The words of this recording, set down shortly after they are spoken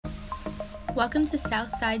Welcome to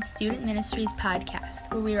Southside Student Ministries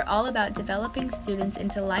podcast, where we are all about developing students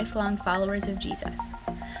into lifelong followers of Jesus.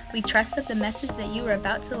 We trust that the message that you are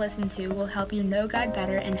about to listen to will help you know God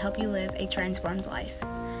better and help you live a transformed life.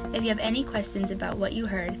 If you have any questions about what you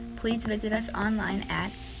heard, please visit us online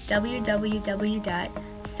at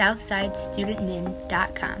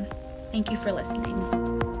www.southsidestudentmin.com. Thank you for listening.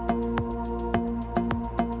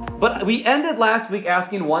 But we ended last week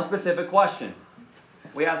asking one specific question.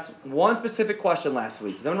 We asked one specific question last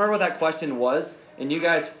week. Does anyone remember what that question was? And you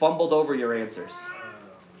guys fumbled over your answers.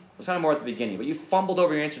 It was kind of more at the beginning, but you fumbled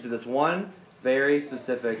over your answer to this one very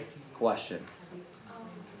specific question.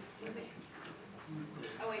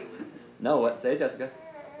 No, what? Say it, Jessica.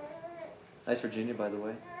 Nice Virginia, by the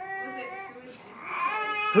way.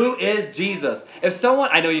 Who is Jesus? If someone,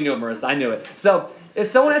 I know you knew it, Marissa, I knew it. So, if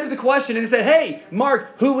someone answered the question and said, hey,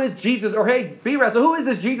 Mark, who is Jesus? Or hey, B-Raz, so who is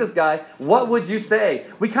this Jesus guy? What would you say?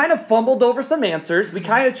 We kind of fumbled over some answers. We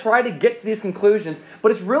kind of tried to get to these conclusions,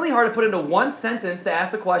 but it's really hard to put into one sentence to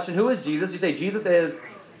ask the question, who is Jesus? You say Jesus is,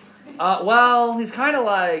 well, he's kind of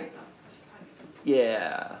like,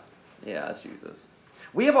 yeah, that's Jesus.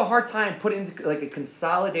 We have a hard time putting into like a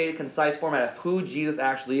consolidated, concise format of who Jesus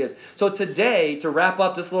actually is. So today, to wrap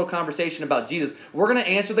up this little conversation about Jesus, we're going to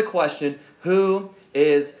answer the question, who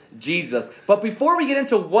is Jesus? But before we get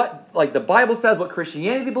into what like the Bible says, what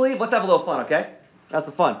Christianity believes, let's have a little fun, okay? That's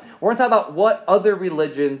the fun. We're going to talk about what other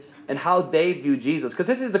religions and how they view Jesus. Because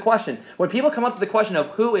this is the question. When people come up to the question of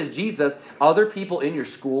who is Jesus, other people in your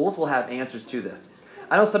schools will have answers to this.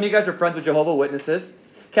 I know some of you guys are friends with Jehovah's Witnesses.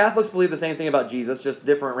 Catholics believe the same thing about Jesus, just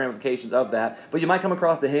different ramifications of that. But you might come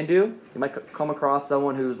across a Hindu. You might come across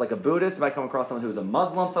someone who's like a Buddhist. You might come across someone who's a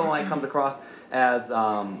Muslim. Someone might come across as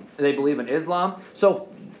they believe in Islam. So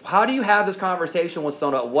how do you have this conversation with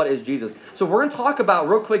someone about what is Jesus? So we're going to talk about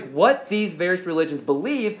real quick what these various religions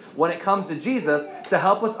believe when it comes to Jesus to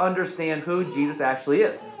help us understand who Jesus actually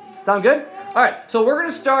is. Sound good? All right, so we're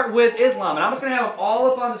going to start with Islam, and I'm just going to have it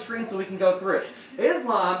all up on the screen so we can go through it.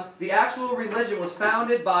 Islam, the actual religion, was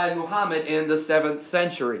founded by Muhammad in the 7th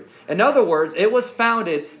century. In other words, it was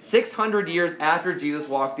founded 600 years after Jesus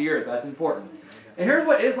walked the earth. That's important. And here's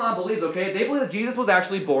what Islam believes, okay? They believe that Jesus was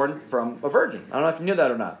actually born from a virgin. I don't know if you knew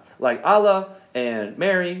that or not. Like Allah and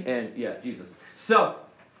Mary and, Jesus.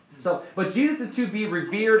 But Jesus is to be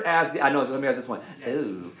revered as the, I know, let me ask this one.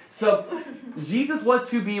 Ooh. So, Jesus was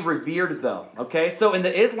to be revered though, okay? So in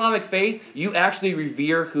the Islamic faith, you actually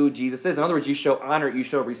revere who Jesus is. In other words, you show honor, you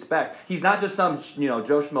show respect. He's not just some,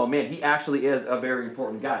 Joe Schmo man. He actually is a very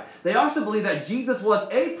important guy. They also believe that Jesus was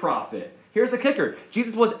a prophet. Here's the kicker.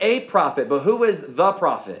 Jesus was a prophet, but who is the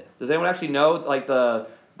prophet? Does anyone actually know, like, the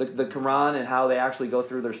Quran and how they actually go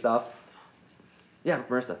through their stuff? Yeah,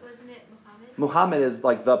 Marissa. Wasn't it Muhammad? Muhammad is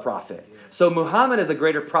like the prophet. So Muhammad is a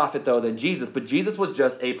greater prophet, though, than Jesus, but Jesus was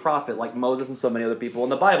just a prophet, like Moses and so many other people in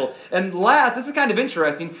the Bible. And last, this is kind of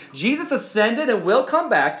interesting, Jesus ascended and will come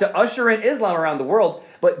back to usher in Islam around the world,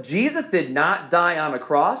 but Jesus did not die on a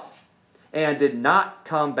cross and did not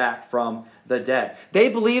come back from the dead. They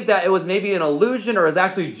believe that it was maybe an illusion or it was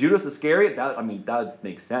actually Judas Iscariot. That would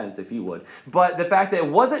make sense if he would. But the fact that it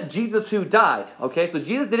wasn't Jesus who died, okay? So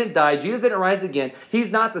Jesus didn't die. Jesus didn't rise again. He's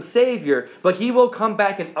not the Savior, but he will come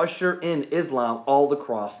back and usher in Islam all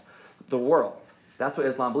across the world. That's what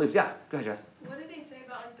Islam believes. Yeah, go ahead, Jess. What did they say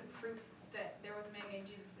about like the proof that there was a man named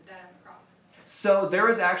Jesus that died on the cross? So there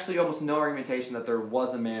is actually almost no argumentation that there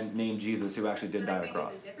was a man named Jesus who actually did die on the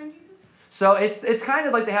cross. It's a different Jesus? So it's kind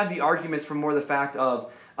of like they have the arguments from more the fact of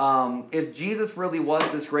if Jesus really was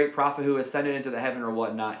this great prophet who ascended into the heaven or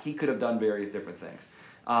whatnot, he could have done various different things.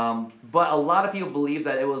 But a lot of people believe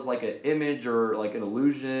that it was like an image or like an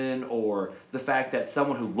illusion or the fact that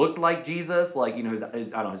someone who looked like Jesus, like,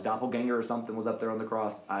 his doppelganger or something was up there on the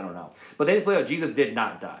cross. I don't know. But they just believe that Jesus did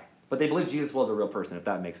not die. But they believe Jesus was a real person, if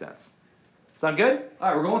that makes sense. Sound good? All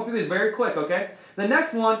right, we're going through these very quick, okay? The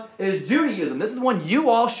next one is Judaism. This is one you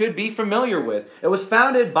all should be familiar with. It was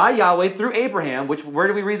founded by Yahweh through Abraham, where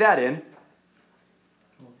do we read that in?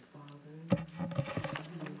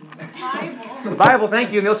 The Bible,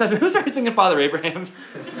 thank you. In the Old Testament, who started singing Father Abraham's?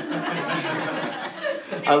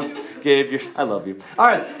 I love you. All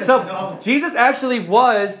right, so Jesus actually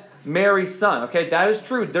was Mary's son, okay? That is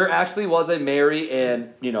true. There actually was a Mary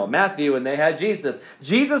and, Matthew, and they had Jesus.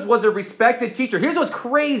 Jesus was a respected teacher. Here's what's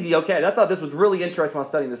crazy, okay? I thought this was really interesting when I was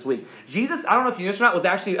studying this week. Jesus, I don't know if you know this or not, was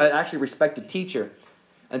actually a respected teacher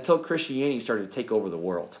until Christianity started to take over the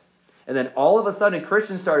world. And then all of a sudden,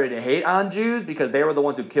 Christians started to hate on Jews because they were the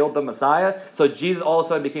ones who killed the Messiah. So Jesus all of a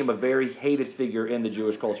sudden became a very hated figure in the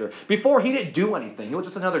Jewish culture. Before, he didn't do anything. He was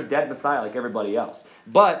just another dead Messiah like everybody else.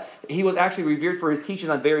 But he was actually revered for his teaching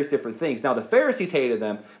on various different things. Now, the Pharisees hated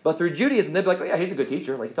them, but through Judaism, they'd be like, oh yeah, he's a good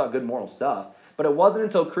teacher. Like, he taught good moral stuff. But it wasn't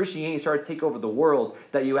until Christianity started to take over the world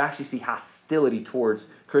that you actually see hostility towards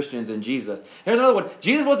Christians and Jesus. Here's another one.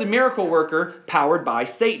 Jesus was a miracle worker powered by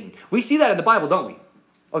Satan. We see that in the Bible, don't we?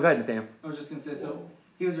 Oh, go ahead, Nathaniel. I was just going to say, so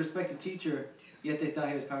he was a respected teacher, yet they thought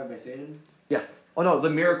he was powered by Satan? Yes. Oh, no, the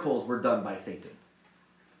miracles were done by Satan.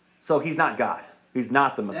 So he's not God. He's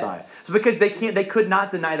not the Messiah. So because they could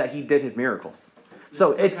not deny that he did his miracles.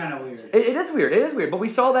 So it's kind of weird. It is weird. It is weird. But we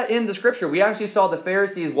saw that in the scripture. We actually saw the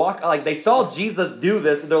Pharisees walk, like they saw Jesus do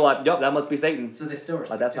this, and they're like, yup, that must be Satan. So they still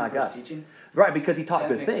respect that's him not for his God. teaching? Right, because he taught That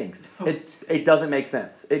good makes things. no sense. It doesn't make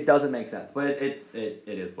sense. It doesn't make sense. But it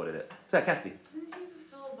is what it is. So, Cassidy. Didn't he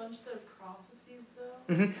fulfill a bunch of their prophecies,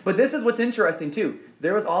 though? But this is what's interesting, too.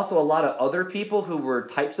 There was also a lot of other people who were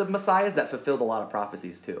types of messiahs that fulfilled a lot of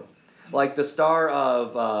prophecies, too. Like the Star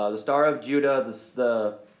of Judah,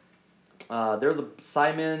 there was a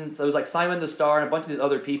Simon, so it was like Simon the Star and a bunch of these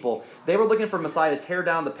other people. They were looking for a Messiah to tear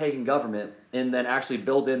down the pagan government and then actually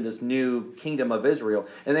build in this new kingdom of Israel.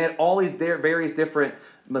 And they had all these various different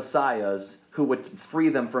Messiahs who would free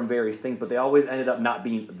them from various things, but they always ended up not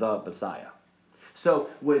being the Messiah. So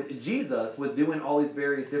with Jesus, with doing all these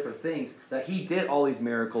various different things, that he did all these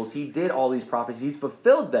miracles, he did all these prophecies, he's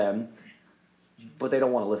fulfilled them, but they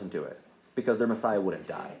don't want to listen to it because their Messiah wouldn't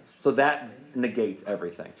die. So that negates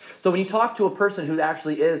everything. So when you talk to a person who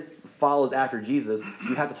actually follows after Jesus,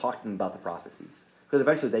 you have to talk to them about the prophecies because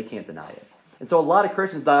eventually they can't deny it. And so a lot of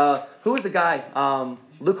Christians, who was the guy,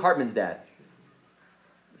 Luke Hartman's dad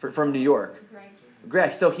from New York?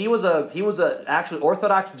 Greg. So he was a actually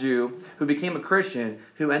Orthodox Jew who became a Christian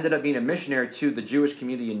who ended up being a missionary to the Jewish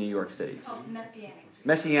community in New York City. It's called Messianic.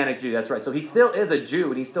 Messianic Jew, that's right. So he still is a Jew,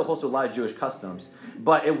 and he still holds to a lot of Jewish customs.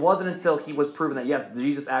 But it wasn't until he was proven that, yes,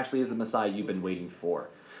 Jesus actually is the Messiah you've been waiting for.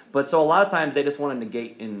 But so a lot of times they just want to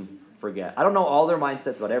negate and forget. I don't know all their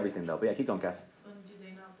mindsets about everything, though. But yeah, keep going, Cass. So do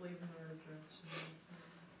they not believe in the resurrection?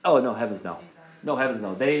 Oh, no, heavens no. No, heavens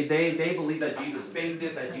no. They believe that Jesus faked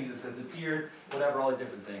it, that Jesus disappeared, whatever, all these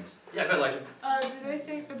different things. Yeah, go ahead, Elijah. Do they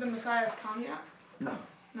think that the Messiah has come yet? No.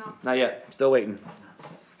 No. Not yet. Still waiting.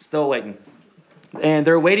 Still waiting. And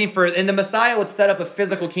they're waiting for, and the Messiah would set up a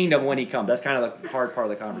physical kingdom when he comes. That's kind of the hard part of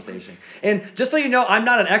the conversation. And just so you know, I'm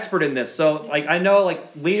not an expert in this. So, like, I know, like,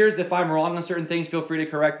 leaders, if I'm wrong on certain things, feel free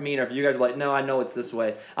to correct me. And if you guys are like, no, I know it's this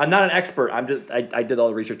way. I'm not an expert. I did all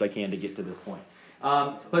the research I can to get to this point.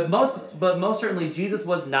 But most certainly, Jesus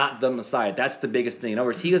was not the Messiah. That's the biggest thing. In other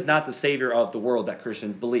words, he is not the Savior of the world that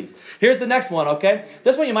Christians believe. Here's the next one, okay?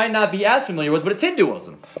 This one you might not be as familiar with, but it's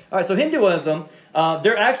Hinduism. All right, so Hinduism,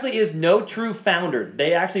 there actually is no true founder.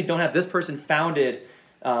 They actually don't have this person founded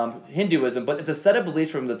Hinduism, but it's a set of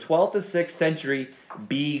beliefs from the 12th to 6th century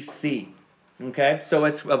BC. Okay, so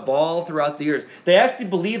it's evolved throughout the years. They actually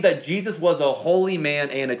believe that Jesus was a holy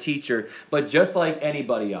man and a teacher, but just like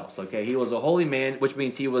anybody else, okay? He was a holy man, which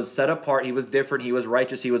means he was set apart, he was different, he was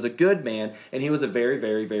righteous, he was a good man, and he was a very,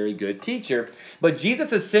 very, very good teacher. But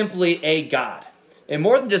Jesus is simply a God. And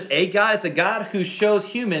more than just a God, it's a God who shows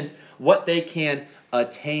humans what they can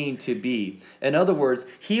attain to be. In other words,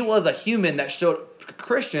 he was a human that showed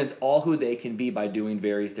Christians all who they can be by doing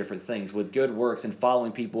various different things with good works and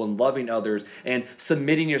following people and loving others and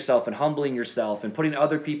submitting yourself and humbling yourself and putting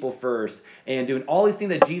other people first and doing all these things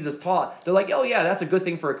that Jesus taught. They're like, oh yeah, that's a good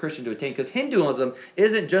thing for a Christian to attain, because Hinduism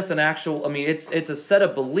isn't just an actual, it's a set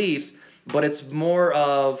of beliefs, but it's more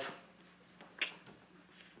of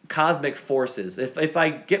cosmic forces. If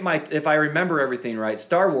I remember everything right,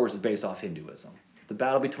 Star Wars is based off Hinduism. The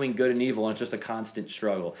battle between good and evil, and it's just a constant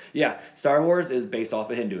struggle. Yeah, Star Wars is based off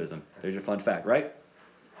of Hinduism. There's your fun fact, right?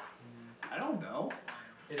 I don't know.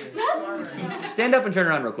 Stand up and turn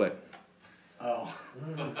around real quick. Oh.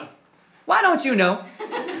 Why don't you know?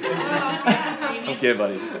 Okay,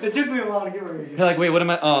 buddy. It took me a while to get where you're You're like, wait, what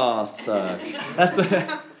am I? Oh, suck.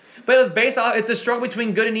 But it was based off, it's a struggle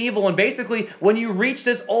between good and evil, and basically, when you reach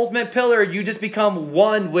this ultimate pillar, you just become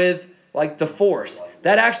one with, like, the force.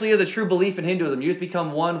 That actually is a true belief in Hinduism. You just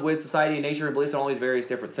become one with society and nature and beliefs in all these various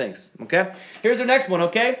different things. Okay? Here's our next one,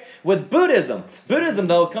 okay? With Buddhism. Buddhism,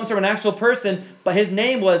 though, comes from an actual person, but his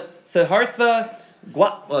name was Siddhartha I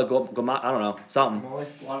don't know, something.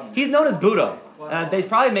 He's known as Buddha. They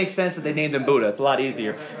probably make sense that they named him Buddha. It's a lot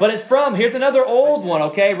easier. But it's here's another old one,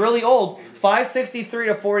 okay? Really old. 563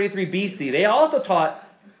 to 43 BC. They also taught,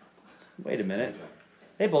 wait a minute.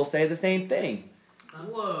 They both say the same thing.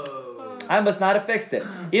 Whoa. I must not have fixed it.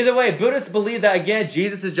 Either way, Buddhists believe that, again,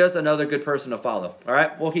 Jesus is just another good person to follow. All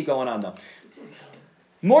right? We'll keep going on, though.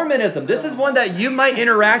 Mormonism. This is one that you might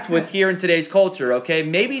interact with here in today's culture, okay?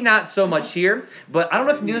 Maybe not so much here, but I don't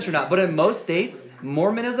know if you knew this or not, but in most states,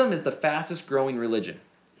 Mormonism is the fastest growing religion,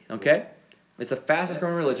 okay? It's the fastest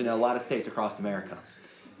growing religion in a lot of states across America.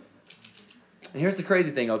 And here's the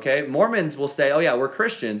crazy thing, okay? Mormons will say, oh yeah, we're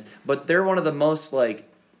Christians, but they're one of the most, like,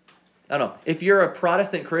 I don't know. If you're a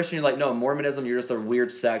Protestant Christian, you're like, no, Mormonism, you're just a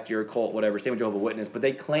weird sect, you're a cult, whatever. Same with Jehovah's Witness. But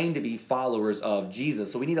they claim to be followers of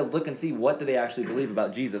Jesus. So we need to look and see what do they actually believe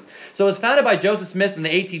about Jesus. So it was founded by Joseph Smith in the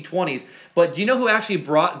 1820s. But do you know who actually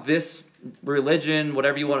brought this religion,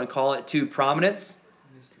 whatever you want to call it, to prominence?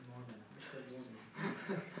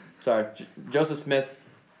 Sorry, Joseph Smith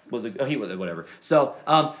he was whatever. So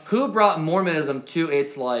who brought Mormonism to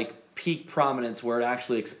its like peak prominence where it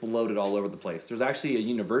actually exploded all over the place? There's actually a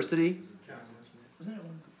university.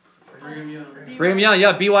 Brigham Young,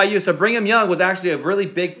 yeah, BYU. So Brigham Young was actually a really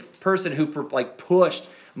big person who like pushed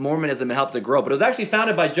Mormonism and helped it grow. But it was actually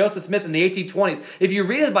founded by Joseph Smith in the 1820s. If you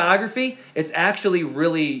read his biography, it's actually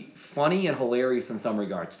really funny and hilarious in some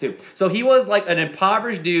regards too. So he was like an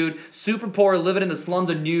impoverished dude, super poor, living in the slums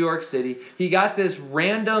of New York City. He got this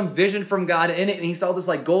random vision from God in it, and he saw this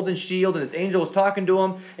like golden shield, and this angel was talking to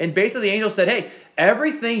him. And basically the angel said, hey,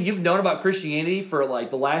 everything you've known about Christianity for like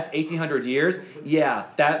the last 1,800 years, yeah,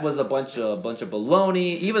 that was a bunch of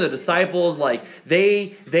baloney. Even the disciples, like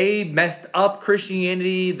they messed up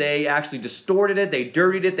Christianity. They actually distorted it. They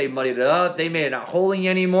dirtied it. They muddied it up. They made it not holy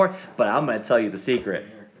anymore. But I'm going to tell you the secret.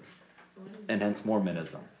 And hence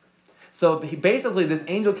Mormonism. So basically this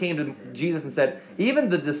angel came to Jesus and said, even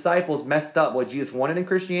the disciples messed up what Jesus wanted in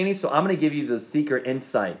Christianity, so I'm going to give you the secret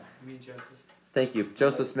insight. Thank you.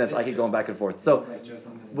 Joseph Smith. I keep going back and forth. So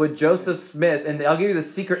with Joseph Smith, and I'll give you the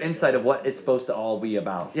secret insight of what it's supposed to all be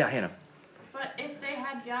about. Yeah, Hannah. But if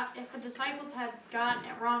the disciples had gotten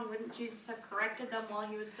it wrong, wouldn't Jesus have corrected them while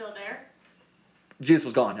he was still there? Jesus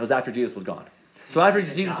was gone. It was after Jesus was gone. So after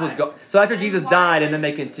Jesus was so after Jesus died, and then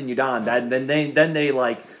they continued on. Then they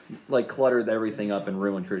like cluttered everything up and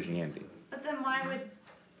ruined Christianity. But then why would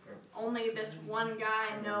only this one guy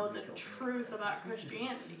know the truth about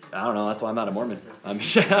Christianity? I don't know. That's why I'm not a Mormon. I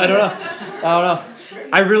don't know.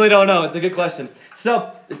 I really don't know. It's a good question.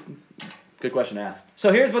 So, good question to ask.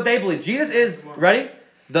 So here's what they believe. Jesus is, ready?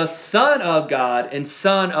 The Son of God and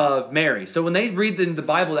Son of Mary. So when they read in the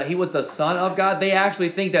Bible that he was the Son of God, they actually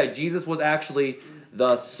think that Jesus was actually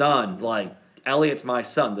the Son. Like, Elliot's my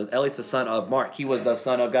son. Elliot's the son of Mark. He was the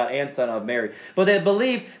Son of God and Son of Mary. But they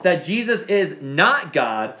believe that Jesus is not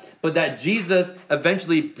God, but that Jesus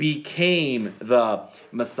eventually became the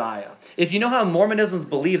Messiah. If you know how Mormonisms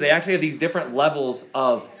believe, they actually have these different levels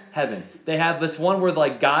of heaven. They have this one where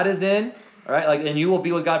like God is in, all right, like, and you will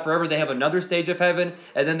be with God forever. They have another stage of heaven,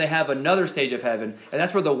 and then they have another stage of heaven, and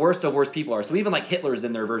that's where the worst of worst people are. So even like Hitler's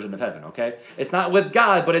in their version of heaven, okay? It's not with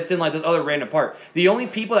God, but it's in like this other random part. The only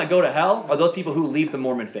people that go to hell are those people who leave the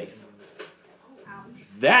Mormon faith.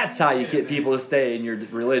 That's how you get people to stay in your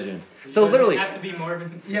religion. So literally, you have to be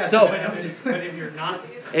Mormon. Yeah, so But if you're not,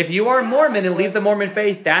 if you are Mormon and leave the Mormon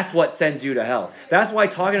faith, that's what sends you to hell. That's why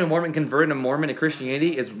talking to a Mormon, converting a Mormon to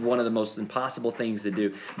Christianity is one of the most impossible things to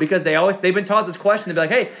do. Because they've been taught this question. They'll be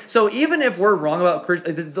like, hey, so even if we're wrong about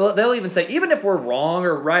Christianity, they'll even say, even if we're wrong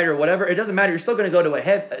or right or whatever, it doesn't matter. You're still going to go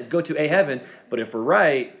to a heaven. But if we're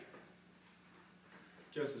right,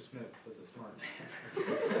 Joseph Smith was a smart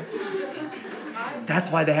man.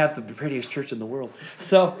 that's why they have the prettiest church in the world.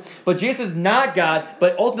 So, but Jesus is not God,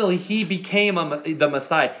 but ultimately he became the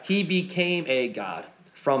Messiah. He became a God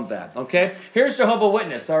from that, okay? Here's Jehovah's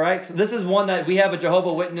Witness, all right? So this is one that we have a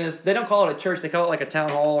Jehovah's Witness. They don't call it a church. They call it like a town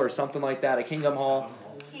hall or something like that, a kingdom hall.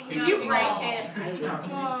 You break it.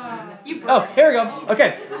 Oh, here we go.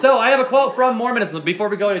 Okay, so I have a quote from Mormonism before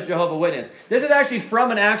we go to Jehovah's Witness. This is actually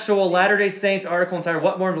from an actual Latter-day Saints article entitled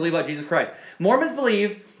What Mormons Believe About Jesus Christ. Mormons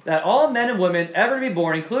believe that all men and women ever to be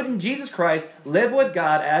born, including Jesus Christ, live with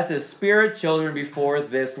God as his spirit children before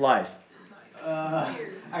this life.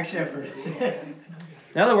 Actually, I've heard it.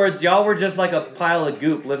 In other words, y'all were just like a pile of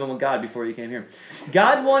goop living with God before you came here.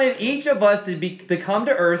 God wanted each of us to come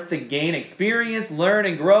to earth to gain experience, learn,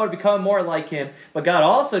 and grow to become more like him. But God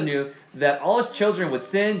also knew that all his children would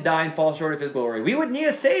sin, die, and fall short of his glory. We would need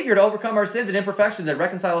a Savior to overcome our sins and imperfections and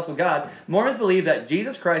reconcile us with God. Mormons believe that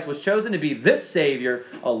Jesus Christ was chosen to be this Savior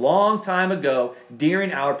a long time ago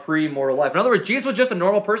during our pre-mortal life. In other words, Jesus was just a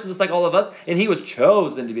normal person just like all of us, and he was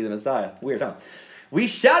chosen to be the Messiah. Weird, huh? We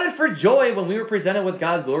shouted for joy when we were presented with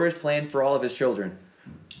God's glorious plan for all of his children.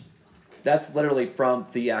 That's literally from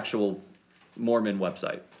the actual Mormon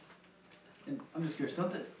website. And I'm just curious,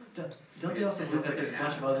 Don't they also think that there's a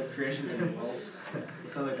bunch of other creations in the world?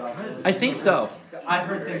 So that God created? I think so. I've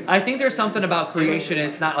heard things. I think there's something about creation,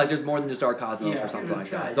 and it's not like there's more than just our cosmos Yeah. or something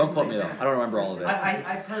like that. Don't quote me though. I don't remember all of it.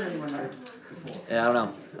 I've heard it one night before. Yeah, I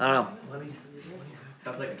don't know.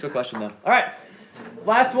 Good question though. All right,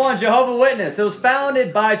 last one. Jehovah's Witness. It was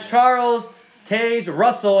founded by Charles Taze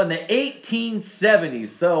Russell in the 1870s.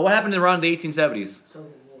 So what happened around the 1870s?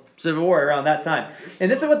 Civil War around that time.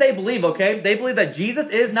 And this is what they believe, okay? They believe that Jesus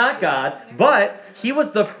is not God, but he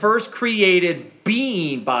was the first created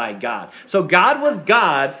being by God. So God was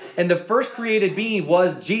God, and the first created being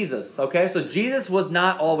was Jesus, okay? So Jesus was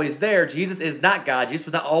not always there. Jesus is not God. Jesus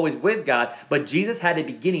was not always with God, but Jesus had a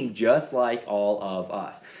beginning just like all of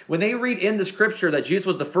us. When they read in the scripture that Jesus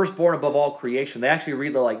was the firstborn above all creation, they actually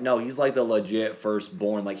read like, no, he's like the legit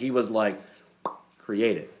firstborn. Like he was like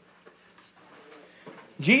created.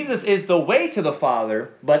 Jesus is the way to the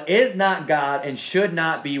Father, but is not God and should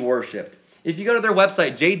not be worshipped. If you go to their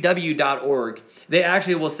website, jw.org,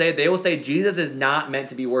 they will say Jesus is not meant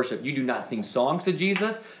to be worshipped. You do not sing songs to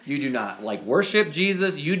Jesus. You do not worship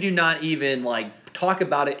Jesus. You do not even talk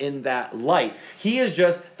about it in that light. He is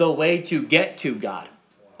just the way to get to God.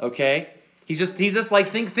 Okay? He's just like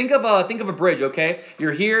think of a bridge, okay?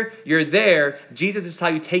 You're here, you're there. Jesus is how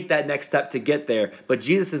you take that next step to get there, but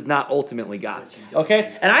Jesus is not ultimately God.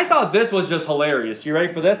 Okay? And I thought this was just hilarious. You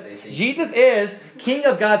ready for this? Jesus is king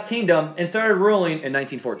of God's kingdom and started ruling in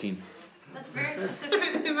 1914. That's very specific.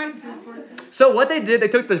 So what they did, they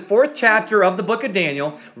took the 4th chapter of the book of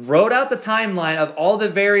Daniel, wrote out the timeline of all the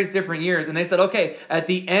various different years, and they said, okay, at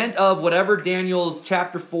the end of whatever Daniel's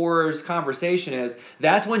chapter 4's conversation is,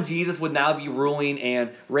 that's when Jesus would now be ruling and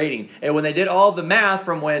reigning. And when they did all the math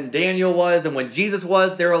from when Daniel was and when Jesus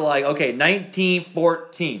was, they were like, okay,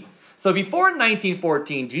 1914. So before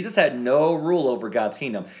 1914, Jesus had no rule over God's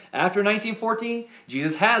kingdom. After 1914,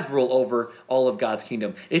 Jesus has rule over all of God's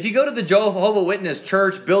kingdom. If you go to the Jehovah's Witness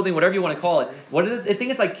church, building, whatever you want to call it, what is it? I think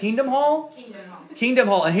it's like Kingdom Hall? Kingdom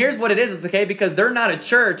Hall. And here's what it is, okay? Because they're not a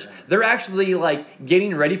church. They're actually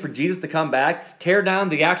getting ready for Jesus to come back, tear down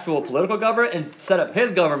the actual political government, and set up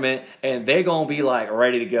his government, and they're going to be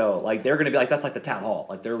ready to go. They're going to be that's like the town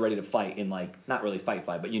hall. They're ready to fight in not really fight,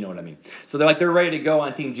 but you know what I mean. So they're ready to go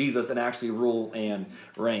on Team Jesus and actually rule and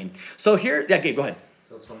reign. So here, yeah, Gabe, go ahead.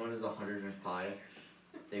 So if someone is 105,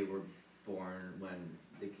 they were born when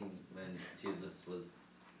Jesus was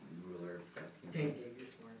ruler of God's kingdom.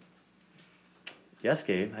 Yes,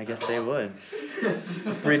 Gabe, I guess they would.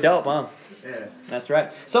 Pretty dope, huh? Yeah. That's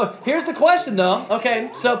right. So here's the question, though.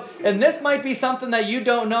 Okay, and this might be something that you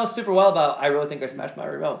don't know super well about. I really think I smashed my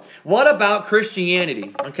remote. What about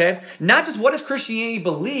Christianity? Okay, not just what does Christianity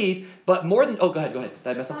believe, but more than. Oh, go ahead. Did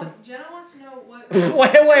I miss something? Jenna wants to know what.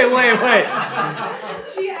 Wait.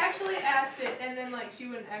 She actually asked it, and then she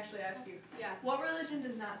wouldn't actually ask you. Yeah. What religion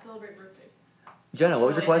does not celebrate birthdays? Jenna, what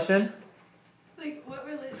was your question? What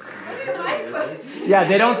religion? What is my question? Yeah,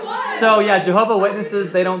 they don't. So yeah, Jehovah's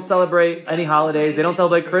Witnesses, they don't celebrate any holidays. They don't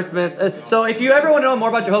celebrate Christmas. So if you ever want to know more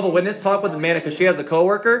about Jehovah's Witness, talk with Amanda because she has a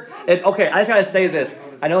coworker. And okay, I just gotta say this.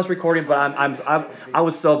 I know it's recording, but I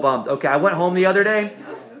was so bummed. Okay, I went home the other day,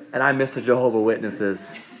 and I missed the Jehovah's Witnesses.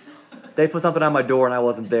 They put something on my door and I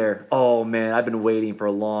wasn't there. Oh man, I've been waiting for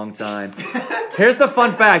a long time. Here's the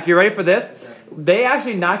fun fact. You ready for this? They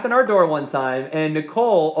actually knocked on our door one time, and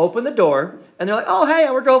Nicole opened the door, and they're like, oh, hey,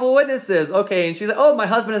 we're Jehovah's Witnesses. Okay, and she's like, oh, my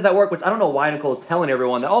husband is at work, which I don't know why Nicole's telling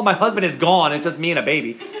everyone that, oh, my husband is gone. It's just me and a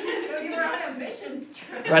baby. You were on a missions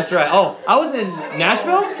trip. That's right. Oh, I was in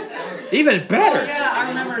Nashville? Even better. Yeah, I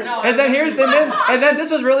remember now. And then this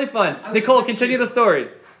was really fun. Nicole, continue the story.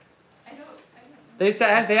 I don't.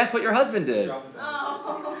 They asked what your husband did. Oh,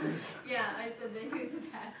 yeah, I said that he was a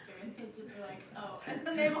pastor, and they just were like, oh, and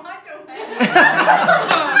then they walked away.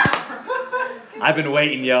 I've been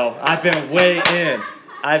waiting, yo. I've been waiting.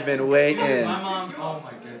 My mom, oh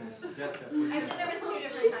my goodness. Jessica. Actually, there was 2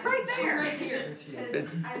 different She's times. right there. She's right here.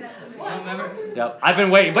 Because I met someone. Remember? Yep, I've been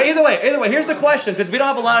waiting. But either way, here's the question, because we don't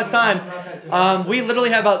have a lot of time. We literally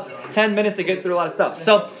have about 10 minutes to get through a lot of stuff.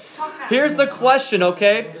 So here's the question,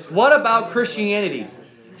 okay? What about Christianity?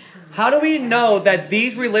 How do we know that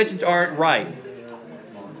these religions aren't right?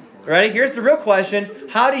 Ready? Here's the real question.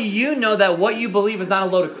 How do you know that what you believe is not a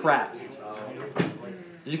load of crap?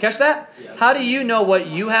 Did you catch that? How do you know what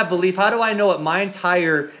you have believed? How do I know what my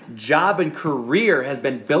entire job and career has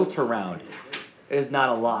been built around? It is not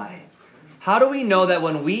a lie. How do we know that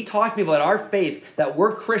when we talk to people about our faith, that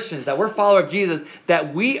we're Christians, that we're followers of Jesus,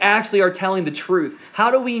 that we actually are telling the truth? How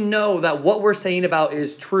do we know that what we're saying about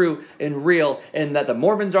is true and real, and that the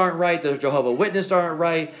Mormons aren't right, the Jehovah's Witnesses aren't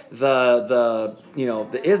right, the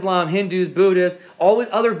Islam, Hindus, Buddhists, all these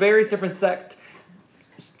other various different sects,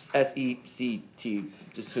 S-E-C-T,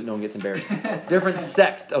 just so no one gets embarrassed. Different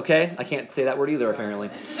sects, okay? I can't say that word either, apparently.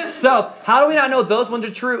 So, how do we not know those ones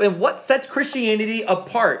are true? And what sets Christianity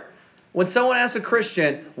apart? When someone asks a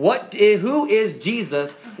Christian, who is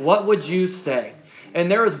Jesus, what would you say?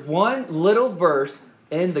 And there is one little verse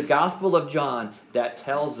in the Gospel of John that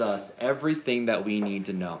tells us everything that we need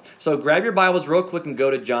to know. So grab your Bibles real quick and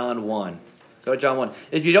go to John 1. Go to John 1.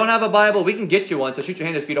 If you don't have a Bible, we can get you one. So shoot your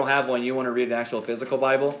hand if you don't have one. You want to read an actual physical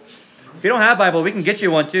Bible. If you don't have a Bible, we can get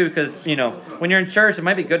you one too, because, when you're in church, it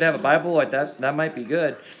might be good to have a Bible like that. That might be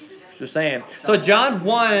good. Just saying. So John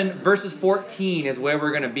 1, verses 14 is where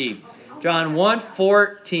we're going to be. John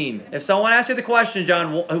 1:14. If someone asks you the question,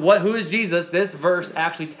 John, who is Jesus? This verse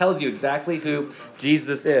actually tells you exactly who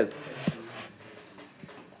Jesus is.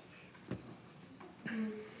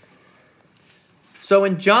 So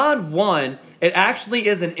in John 1, it actually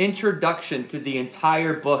is an introduction to the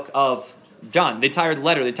entire book of John, the entire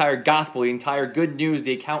letter, the entire gospel, the entire good news,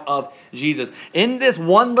 the account of Jesus. In this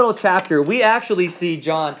one little chapter, we actually see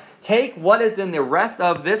John take what is in the rest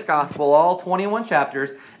of this gospel, all 21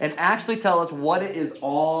 chapters, and actually tell us what it is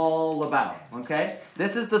all about, okay?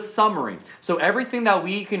 This is the summary. So everything that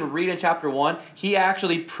we can read in chapter 1, he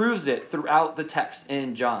actually proves it throughout the text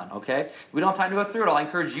in John, okay? We don't have time to go through it. I'll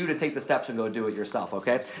encourage you to take the steps and go do it yourself,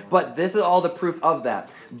 okay? But this is all the proof of that.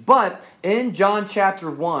 But in John chapter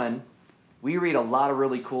 1, we read a lot of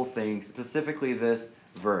really cool things, specifically this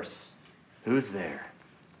verse. Who's there?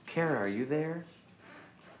 Kara, are you there?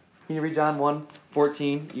 Can you read John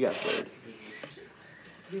 1:14? You got scared.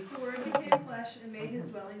 The Word became flesh and made his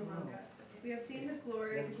dwelling among us. We have seen his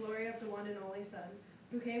glory, the glory of the one and only Son,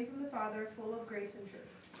 who came from the Father, full of grace and truth.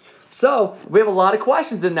 So, we have a lot of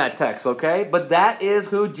questions in that text, okay? But that is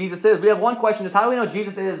who Jesus is. We have one question, is how do we know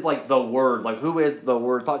Jesus is like the Word? Like, who is the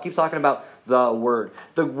Word? Keeps talking about the Word.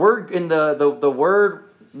 The word in the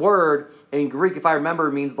word in Greek, if I remember,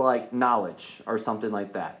 means like knowledge or something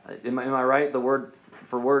like that. Am I right? The word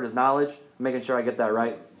for word is knowledge. I'm making sure I get that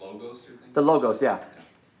right. Logos, you're thinking? The logos, yeah.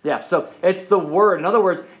 Yeah, so it's the word. In other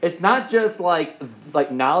words, it's not just like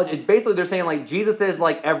knowledge. It's basically they're saying like Jesus is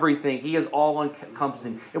like everything. He is all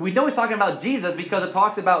encompassing. And we know he's talking about Jesus because it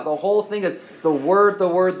talks about the whole thing is the word, the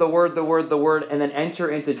word, the word, the word, the word, and then enter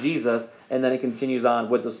into Jesus, and then it continues on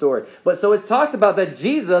with the story. But so it talks about that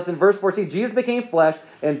Jesus, in verse 14, Jesus became flesh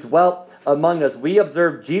and dwelt among us. We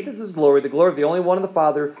observed Jesus' glory, the glory of the only one of the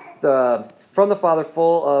Father, from the Father,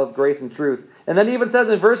 full of grace and truth. And then he even says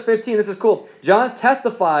in verse 15, this is cool, John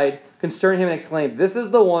testified concerning him and exclaimed, this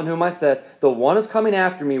is the one whom I said, the one is coming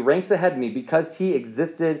after me, ranks ahead of me, because he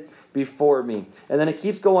existed before me. And then it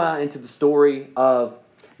keeps going on into the story of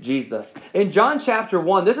Jesus. In John chapter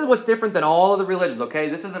 1, this is what's different than all of the religions, okay?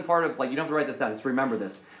 This isn't part of, you don't have to write this down, just remember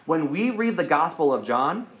this. When we read the Gospel of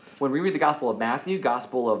John, when we read the Gospel of Matthew,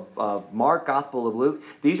 Gospel of Mark, Gospel of Luke,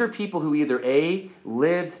 these are people who either A,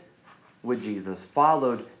 lived with Jesus,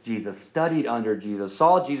 followed Jesus, studied under Jesus,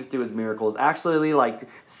 saw Jesus do his miracles, actually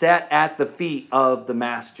sat at the feet of the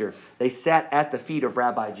Master. They sat at the feet of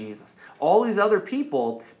Rabbi Jesus. All these other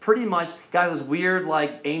people pretty much got this weird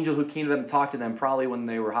angel who came to them and talked to them probably when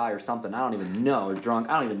they were high or something. I don't even know. Or drunk.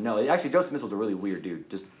 I don't even know. Actually, Joseph Smith was a really weird dude.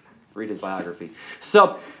 Just read his biography.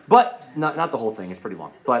 So, but not the whole thing. It's pretty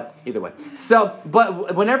long. But either way. So,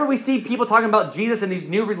 but whenever we see people talking about Jesus and these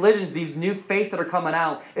new religions, these new faiths that are coming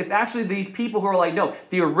out, it's actually these people who are like, no,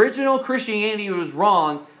 the original Christianity was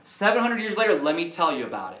wrong. 700 years later, let me tell you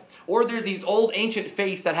about it. Or there's these old ancient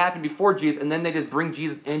faiths that happened before Jesus, and then they just bring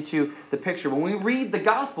Jesus into the picture. When we read the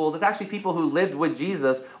Gospels, it's actually people who lived with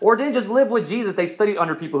Jesus, or didn't just live with Jesus, they studied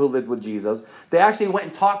under people who lived with Jesus. They actually went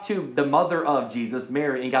and talked to the mother of Jesus,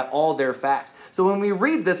 Mary, and got all their facts. So when we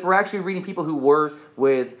read this, we're actually reading people who were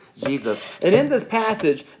with Jesus. And in this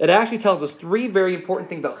passage, it actually tells us three very important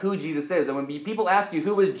things about who Jesus is. And when people ask you,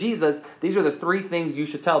 who is Jesus, these are the three things you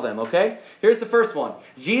should tell them, okay? Here's the first one.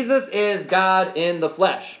 Jesus is God in the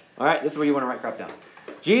flesh. All right, this is where you want to write crap down.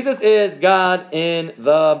 Jesus is God in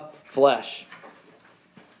the flesh.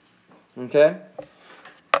 Okay?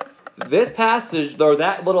 This passage, or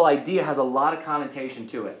that little idea, has a lot of connotation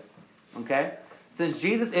to it. Okay? Since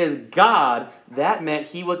Jesus is God, that meant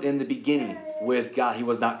he was in the beginning with God. He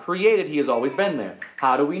was not created. He has always been there.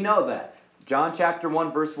 How do we know that? John chapter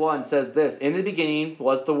 1, verse 1 says this. In the beginning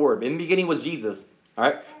was the Word. In the beginning was Jesus. All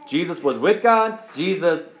right? Jesus was with God.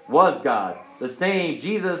 Jesus was God. The same,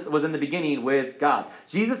 Jesus was in the beginning with God.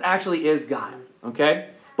 Jesus actually is God,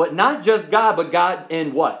 okay? But not just God, but God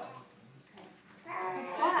in what?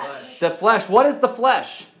 The flesh. What is the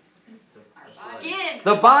flesh? Skin.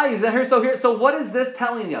 The body. So what is this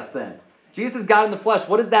telling us then? Jesus is God in the flesh.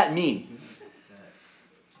 What does that mean?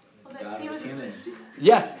 God was human.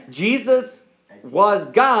 Yes, Jesus was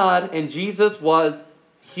God and Jesus was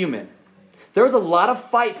human. There was a lot of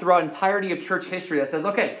fight throughout the entirety of church history that says,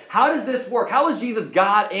 okay, how does this work? How is Jesus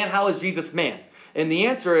God and how is Jesus man? And the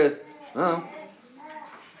answer is,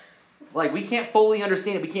 we can't fully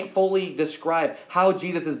understand it. We can't fully describe how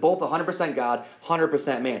Jesus is both 100% God,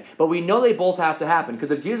 100% man. But we know they both have to happen,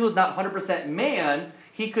 because if Jesus was not 100% man,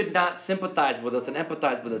 he could not sympathize with us and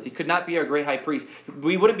empathize with us. He could not be our great high priest.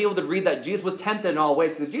 We wouldn't be able to read that Jesus was tempted in all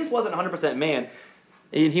ways, because if Jesus wasn't 100% man,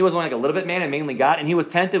 and he was only like a little bit man and mainly God, and he was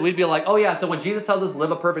tempted, we'd be like, oh yeah, so when Jesus tells us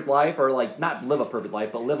live a perfect life, or not live a perfect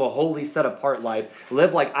life, but live a holy, set-apart life,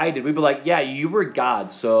 live like I did, we'd be like, yeah, you were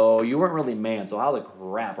God, so you weren't really man, so how the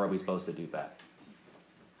crap are we supposed to do that?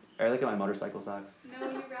 Are you looking at my motorcycle socks? No,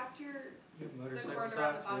 you wrapped the Motorcycle cord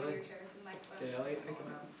around the socks, bottom of really? your chair so the microphone. Okay, Elliot, pick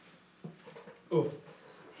them out.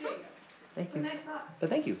 Thank you. Nice socks. But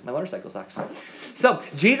thank you, my motorcycle socks. So,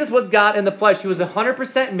 Jesus was God in the flesh. He was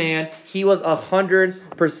 100% man. He was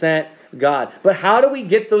 100% God. But how do we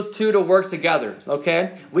get those two to work together?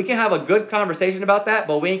 Okay? We can have a good conversation about that,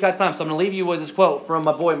 but we ain't got time. So I'm going to leave you with this quote from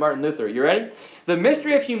my boy Martin Luther. You ready? The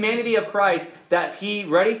mystery of humanity of Christ that he,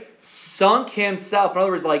 ready? Sunk himself. In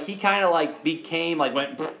other words, he kind of became,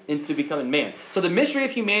 went into becoming man. So the mystery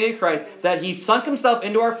of humanity of Christ that he sunk himself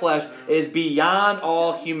into our flesh is beyond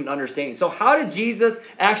all human understanding. So how did Jesus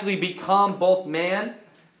actually become both man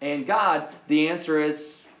and God? The answer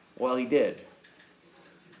is, well, he did.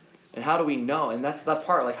 And how do we know? And that's the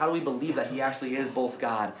part. How do we believe that he actually is both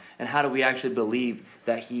God? And how do we actually believe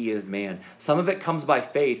that he is man? Some of it comes by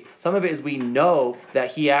faith. Some of it is we know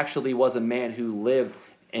that he actually was a man who lived.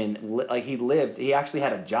 And he actually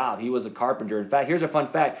had a job. He was a carpenter. In fact, here's a fun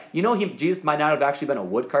fact. You know, Jesus might not have actually been a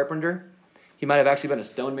wood carpenter. He might have actually been a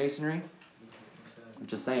stone masonry. I'm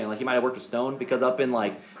just saying, he might have worked with stone, because up in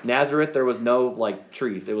Nazareth there was no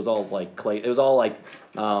trees. It was all clay. It was all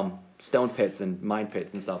stone pits and mine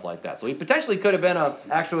pits and stuff like that. So he potentially could have been a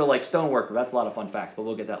actual stone worker. That's a lot of fun facts, but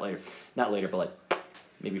we'll get that later. Not later, but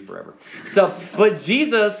maybe forever. So, but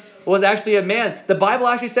Jesus was actually a man. The Bible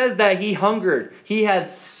actually says that he hungered. He had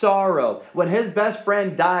sorrow. When his best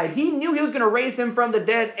friend died, he knew he was going to raise him from the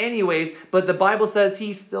dead anyways, but the Bible says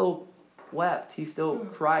he still wept. He still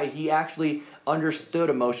cried. He actually understood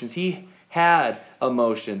emotions. He had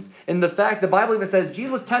emotions. And the Bible even says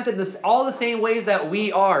Jesus was tempted in all the same ways that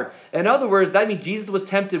we are. In other words, that means Jesus was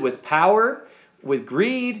tempted with power, with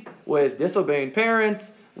greed, with disobeying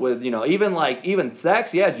parents, with, even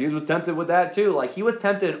sex. Yeah, Jesus was tempted with that too. He was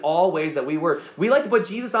tempted in all ways that we were. We like to put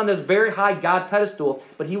Jesus on this very high God pedestal,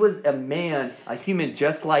 but he was a man, a human,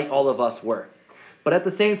 just like all of us were. But at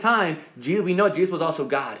the same time, we know Jesus was also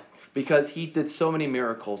God, because he did so many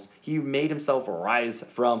miracles. He made himself rise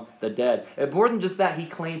from the dead. And more than just that, he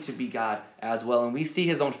claimed to be God as well. And we see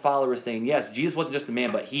his own followers saying, yes, Jesus wasn't just a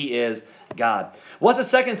man, but he is God. What's the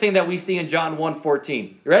second thing that we see in John 1:14?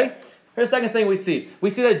 You ready? Here's the second thing we see. We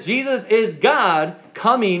see that Jesus is God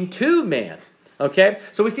coming to man. Okay?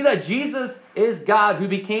 So we see that Jesus is God who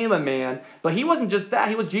became a man, but he wasn't just that.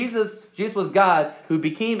 He was Jesus. Jesus was God who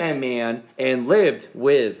became a man and lived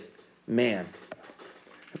with man.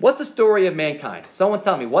 What's the story of mankind? Someone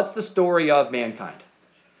tell me, what's the story of mankind?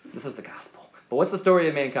 This is the gospel. But what's the story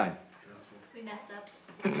of mankind? We messed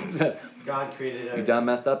up. God created everything. You done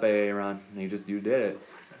messed up, Aaron. You did it.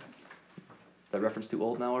 That reference too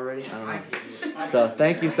old now already? I don't know. So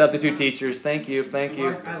thank you, substitute teachers. Thank you.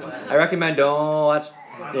 I recommend don't watch.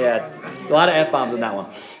 Yeah, it's a lot of F-bombs in that one.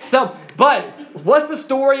 So, but what's the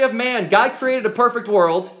story of man? God created a perfect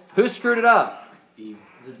world. Who screwed it up?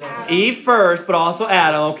 Eve first, but also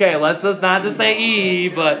Adam. Okay, let's not just say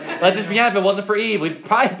Eve, but let's just be honest. If it wasn't for Eve, we'd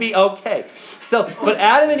probably be okay. So, but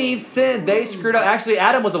Adam and Eve sinned. They screwed up. Actually,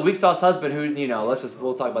 Adam was a weak sauce husband who,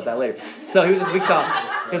 we'll talk about that later. So he was just weak sauce.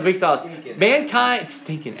 He was weak sauce. Mankind,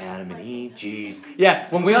 stinking Adam and Eve, jeez. Yeah,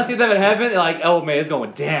 when we all see them in heaven, they're like, oh man, it's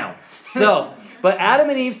going down. So, but Adam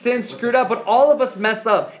and Eve sinned, screwed up, but all of us mess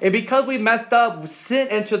up. And because we messed up, sin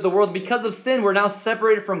entered the world. Because of sin, we're now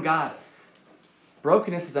separated from God.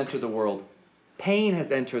 Brokenness has entered the world. Pain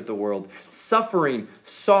has entered the world. Suffering,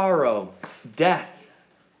 sorrow, death,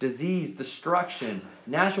 disease, destruction,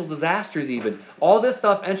 natural disasters even. All this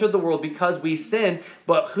stuff entered the world because we sinned,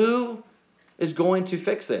 but who is going to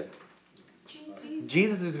fix it?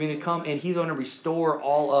 Jesus is going to come and he's going to restore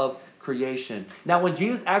all of creation. Now, when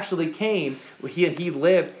Jesus actually came, he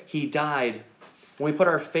lived, he died. When we put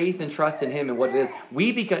our faith and trust in him and what it is,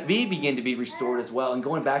 we begin to be restored as well and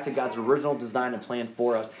going back to God's original design and plan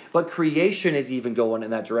for us. But creation is even going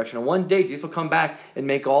in that direction. And one day, Jesus will come back and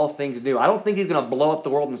make all things new. I don't think he's going to blow up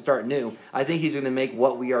the world and start new. I think he's going to make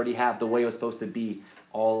what we already have the way it was supposed to be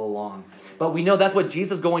all along. But we know that's what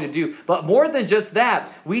Jesus is going to do. But more than just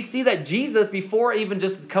that, we see that Jesus, before even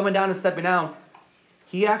just coming down and stepping down,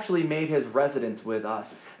 he actually made his residence with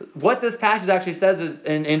us. What this passage actually says is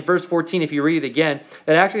in verse 14, if you read it again,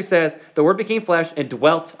 it actually says, the Word became flesh and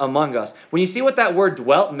dwelt among us. When you see what that word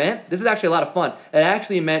dwelt meant, this is actually a lot of fun. It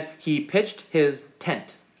actually meant he pitched his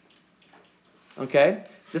tent. Okay?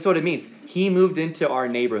 This is what it means. He moved into our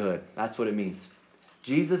neighborhood. That's what it means.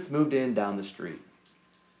 Jesus moved in down the street.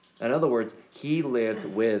 In other words, he lived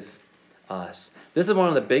with us. This is one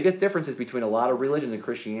of the biggest differences between a lot of religions and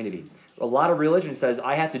Christianity. A lot of religion says,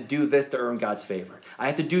 I have to do this to earn God's favor. I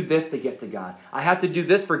have to do this to get to God. I have to do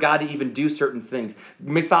this for God to even do certain things.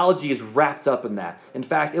 Mythology is wrapped up in that. In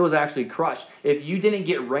fact, it was actually crushed. If you didn't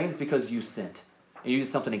get rain, it's because you sinned. And you did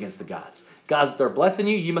something against the gods. Gods, they're blessing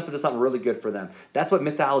you, you must have done something really good for them. That's what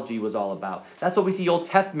mythology was all about. That's what we see Old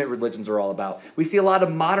Testament religions are all about. We see a lot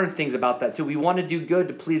of modern things about that too. We want to do good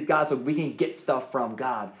to please God so we can get stuff from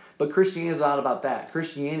God. But Christianity is not about that.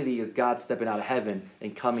 Christianity is God stepping out of heaven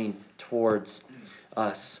and coming towards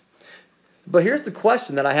us. But here's the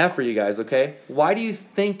question that I have for you guys, okay? Why do you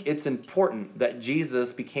think it's important that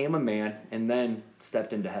Jesus became a man and then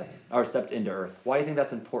stepped into heaven, or stepped into earth? Why do you think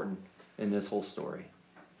that's important in this whole story?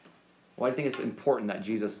 Why do you think it's important that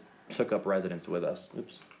Jesus took up residence with us?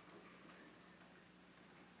 Oops.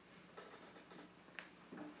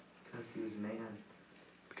 Because he was a man.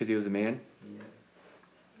 Because he was a man? Yeah.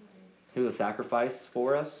 He was a sacrifice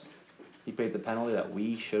for us. He paid the penalty that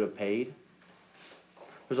we should have paid.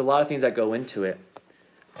 There's a lot of things that go into it.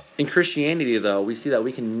 In Christianity, though, we see that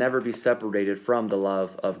we can never be separated from the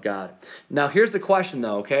love of God. Now, here's the question,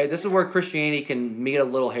 though, okay? This is where Christianity can get a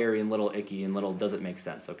little hairy and a little icky and little doesn't make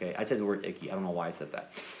sense, okay? I said the word icky. I don't know why I said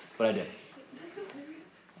that, but I did.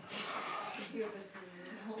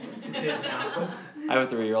 I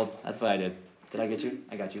have a 3-year-old. That's what I did. Did I get you?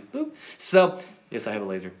 I got you. Boop. So, yes, I have a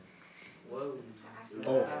laser. Whoa.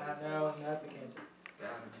 Oh. No, not the cancer.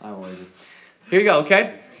 I have a laser. Here you go,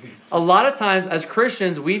 okay? A lot of times as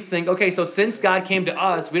Christians, we think, okay, so since God came to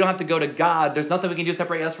us, we don't have to go to God. There's nothing we can do to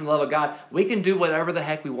separate us from the love of God. We can do whatever the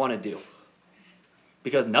heck we want to do.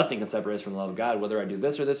 Because nothing can separate us from the love of God. Whether I do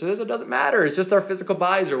this or this or this, it doesn't matter. It's just our physical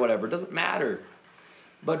bodies or whatever. It doesn't matter.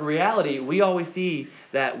 But in reality, we always see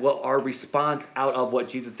that what our response out of what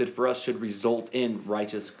Jesus did for us should result in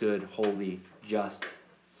righteous, good, holy, just,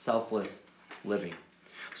 selfless living.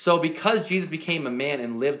 So because Jesus became a man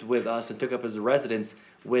and lived with us and took up his residence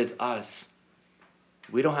with us,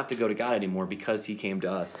 we don't have to go to God anymore because he came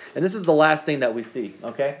to us. And this is the last thing that we see,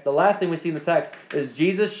 okay? The last thing we see in the text is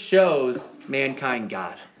Jesus shows mankind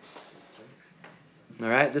God. All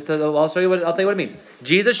right? I'll tell you what it means.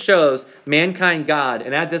 Jesus shows mankind God,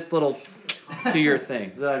 and add this little to your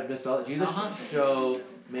thing. Did I misspell it? Jesus shows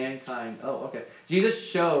mankind. Oh, okay. Jesus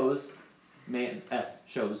shows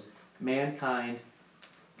mankind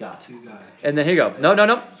God. And then here you go. No.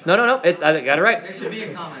 I got it right. There should be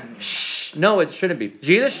a comment. Shh. No, it shouldn't be.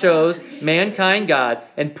 Jesus shows mankind God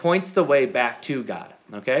and points the way back to God.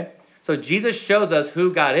 Okay? So Jesus shows us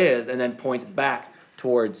who God is and then points back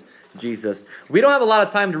towards Jesus. We don't have a lot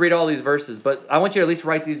of time to read all these verses, but I want you to at least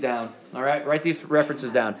write these down. All right? Write these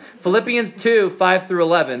references down. Philippians 2, 5 through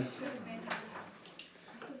 11.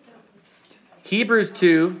 Hebrews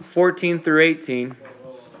 2, 14 through 18.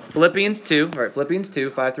 Philippians 2,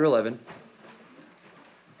 5 through 11.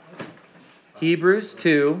 Hebrews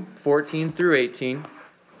 2, 14 through 18.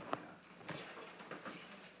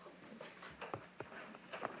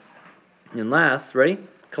 And last, ready?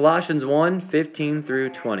 Colossians 1, 15 through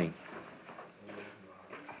 20.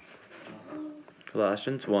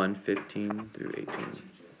 Colossians 1, 15 through 18.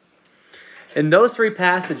 In those three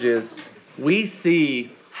passages, we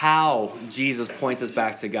see how Jesus points us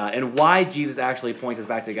back to God and why Jesus actually points us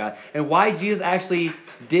back to God and why Jesus actually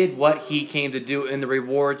did what he came to do and the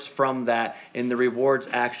rewards from that and the rewards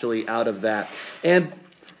actually out of that. And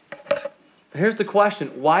here's the question.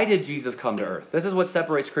 Why did Jesus come to earth? This is what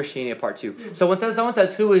separates Christianity apart too. So when someone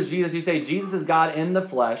says, who is Jesus? You say, Jesus is God in the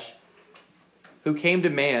flesh who came to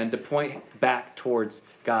man to point back towards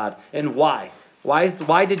God. And why?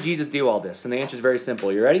 Why did Jesus do all this? And the answer is very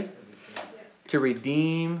simple. You ready? To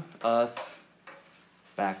redeem us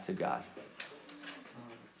back to God.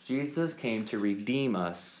 Jesus came to redeem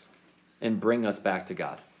us and bring us back to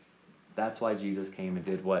God. That's why Jesus came and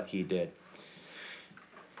did what he did.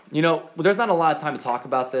 You know, there's not a lot of time to talk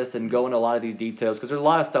about this and go into a lot of these details because there's a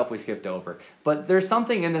lot of stuff we skipped over. But there's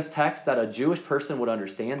something in this text that a Jewish person would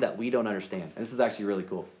understand that we don't understand. And this is actually really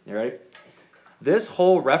cool. You ready? This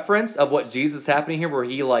whole reference of what Jesus is happening here, where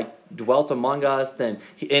he like dwelt among us, and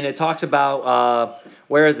it talks about,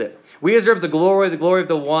 where is it? We observe the glory of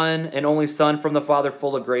the one and only Son from the Father,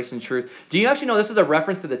 full of grace and truth. Do you actually know this is a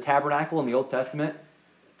reference to the tabernacle in the Old Testament?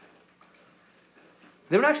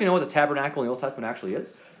 Does anyone actually know what the tabernacle in the Old Testament actually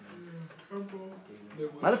is?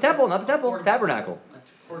 Not the temple, tabernacle.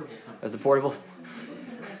 As a portable.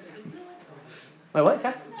 Wait, what,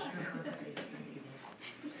 Cass?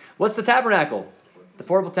 What's the tabernacle? The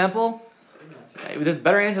portable temple? Hey, there's a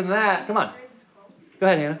better answer than that. Come on. Go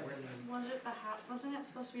ahead, Hannah. Wasn't it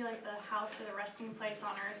supposed to be like the house or the resting place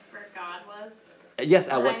on earth where God was? Yes,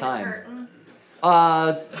 at what time? Curtain?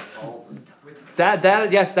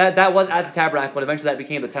 That was at the tabernacle, and eventually that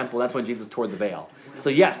became the temple. That's when Jesus tore the veil. So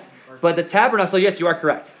yes, but the tabernacle, so yes, you are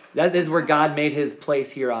correct. That is where God made his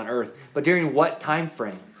place here on earth. But during what time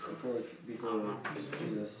frame? Before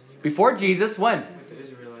Jesus. Before Jesus, when?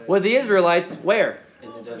 With the Israelites, where?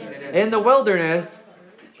 In the desert. In the wilderness.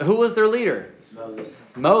 Who was their leader?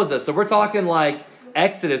 Moses. So we're talking like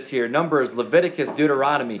Exodus here, Numbers, Leviticus,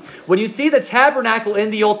 Deuteronomy. When you see the tabernacle in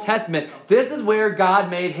the Old Testament, this is where God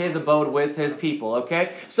made his abode with his people,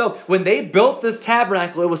 okay? So when they built this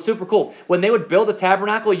tabernacle, it was super cool. When they would build a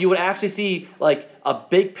tabernacle, you would actually see like a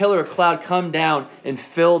big pillar of cloud come down and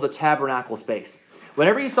fill the tabernacle space.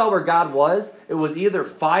 Whenever you saw where God was, it was either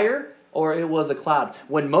fire or it was a cloud.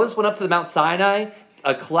 When Moses went up to the Mount Sinai,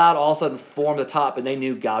 a cloud all of a sudden formed the top and they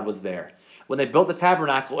knew God was there. When they built the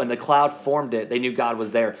tabernacle and the cloud formed it, they knew God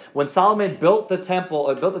was there. When Solomon built the temple,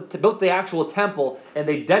 or built the actual temple, and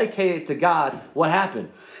they dedicated it to God, what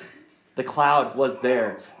happened? The cloud was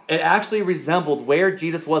there. It actually resembled where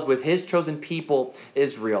Jesus was with his chosen people,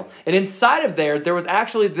 Israel. And inside of there was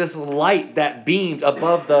actually this light that beamed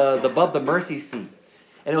above the mercy seat.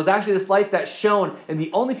 And it was actually this light that shone, and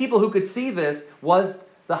the only people who could see this was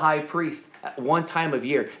the high priest at one time of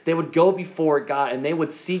year. They would go before God and they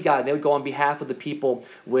would see God. And they would go on behalf of the people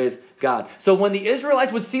with God. So when the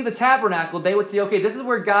Israelites would see the tabernacle, they would see, okay, this is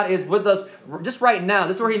where God is with us just right now.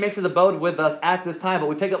 This is where he makes his abode with us at this time. But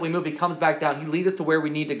we pick up, we move, he comes back down. He leads us to where we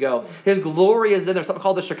need to go. His glory is in there, something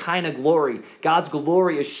called the Shekinah glory. God's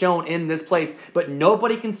glory is shown in this place. But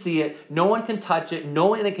nobody can see it. No one can touch it. No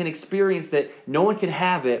one can experience it. No one can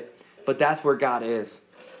have it. But that's where God is.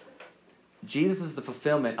 Jesus is the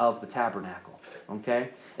fulfillment of the tabernacle, okay?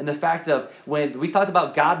 And the fact of when we talked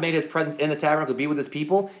about God made his presence in the tabernacle to be with his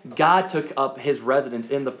people, God took up his residence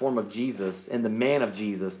in the form of Jesus, in the man of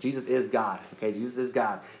Jesus. Jesus is God, okay? Jesus is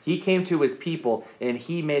God. He came to his people and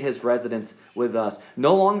he made his residence with us.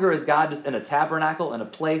 No longer is God just in a tabernacle, in a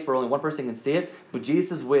place where only one person can see it, but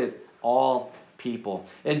Jesus is with all people.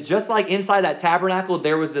 And just like inside that tabernacle,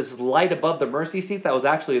 there was this light above the mercy seat that was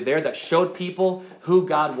actually there that showed people who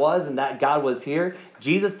God was and that God was here.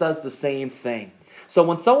 Jesus does the same thing. So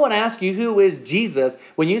when someone asks you who is Jesus,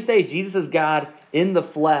 when you say Jesus is God in the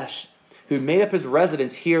flesh, who made up his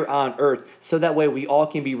residence here on earth, so that way we all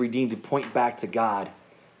can be redeemed to point back to God.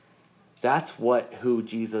 That's who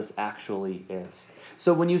Jesus actually is.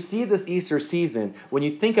 So when you see this Easter season, when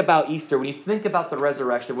you think about Easter, when you think about the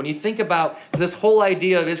resurrection, when you think about this whole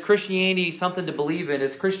idea of is Christianity something to believe in?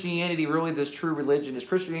 Is Christianity really this true religion? Is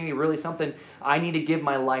Christianity really something I need to give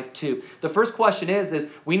my life to? The first question is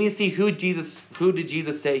we need to see who did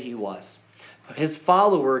Jesus say he was? His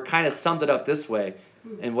follower kind of summed it up this way,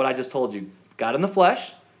 and what I just told you. God in the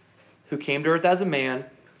flesh, who came to earth as a man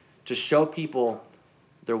to show people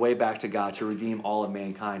their way back to God, to redeem all of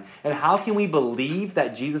mankind. And how can we believe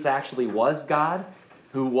that Jesus actually was God,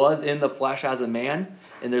 who was in the flesh as a man?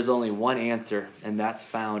 And there's only one answer, and that's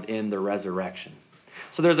found in the resurrection.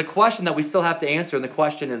 So there's a question that we still have to answer, and the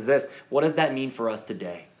question is this: what does that mean for us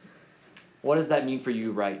today? What does that mean for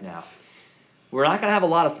you right now? We're not going to have a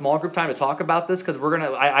lot of small group time to talk about this because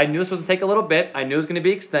I knew this was going to take a little bit. I knew it was going to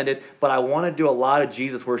be extended, but I want to do a lot of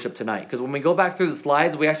Jesus worship tonight. Because when we go back through the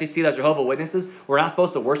slides, we actually see that Jehovah's Witnesses, we're not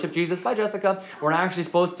supposed to worship Jesus. Bye, Jessica. We're not actually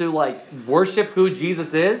supposed to worship who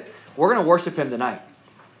Jesus is. We're going to worship him tonight.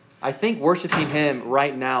 I think worshiping him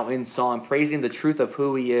right now in song, praising the truth of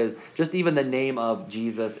who he is, just even the name of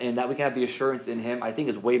Jesus, and that we can have the assurance in him, I think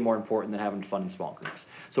is way more important than having fun in small groups.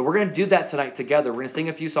 So we're going to do that tonight together. We're going to sing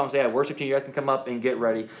a few songs. Say, I worship you. You guys can come up and get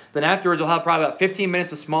ready. Then afterwards, we'll have probably about 15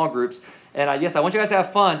 minutes of small groups. And yes, I want you guys to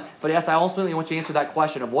have fun, but yes, I ultimately want you to answer that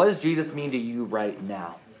question of what does Jesus mean to you right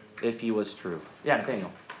now, if he was true? Yeah,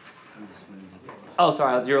 Nathaniel. Oh,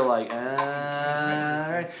 sorry. You're like, all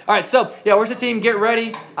right. All right, so, yeah, worship team, get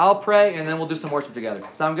ready. I'll pray, and then we'll do some worship together.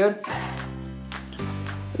 Sound good?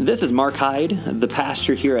 This is Mark Hyde, the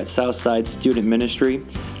pastor here at Southside Student Ministry.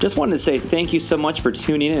 Just wanted to say thank you so much for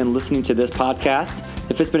tuning in and listening to this podcast.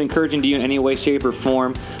 If it's been encouraging to you in any way, shape, or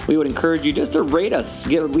form, we would encourage you just to rate us.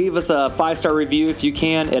 Leave us a 5-star review if you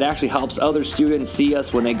can. It actually helps other students see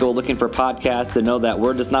us when they go looking for podcasts to know that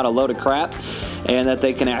we're just not a load of crap and that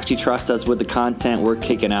they can actually trust us with the content we're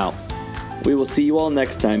kicking out. We will see you all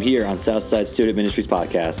next time here on Southside Student Ministries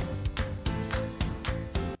Podcast.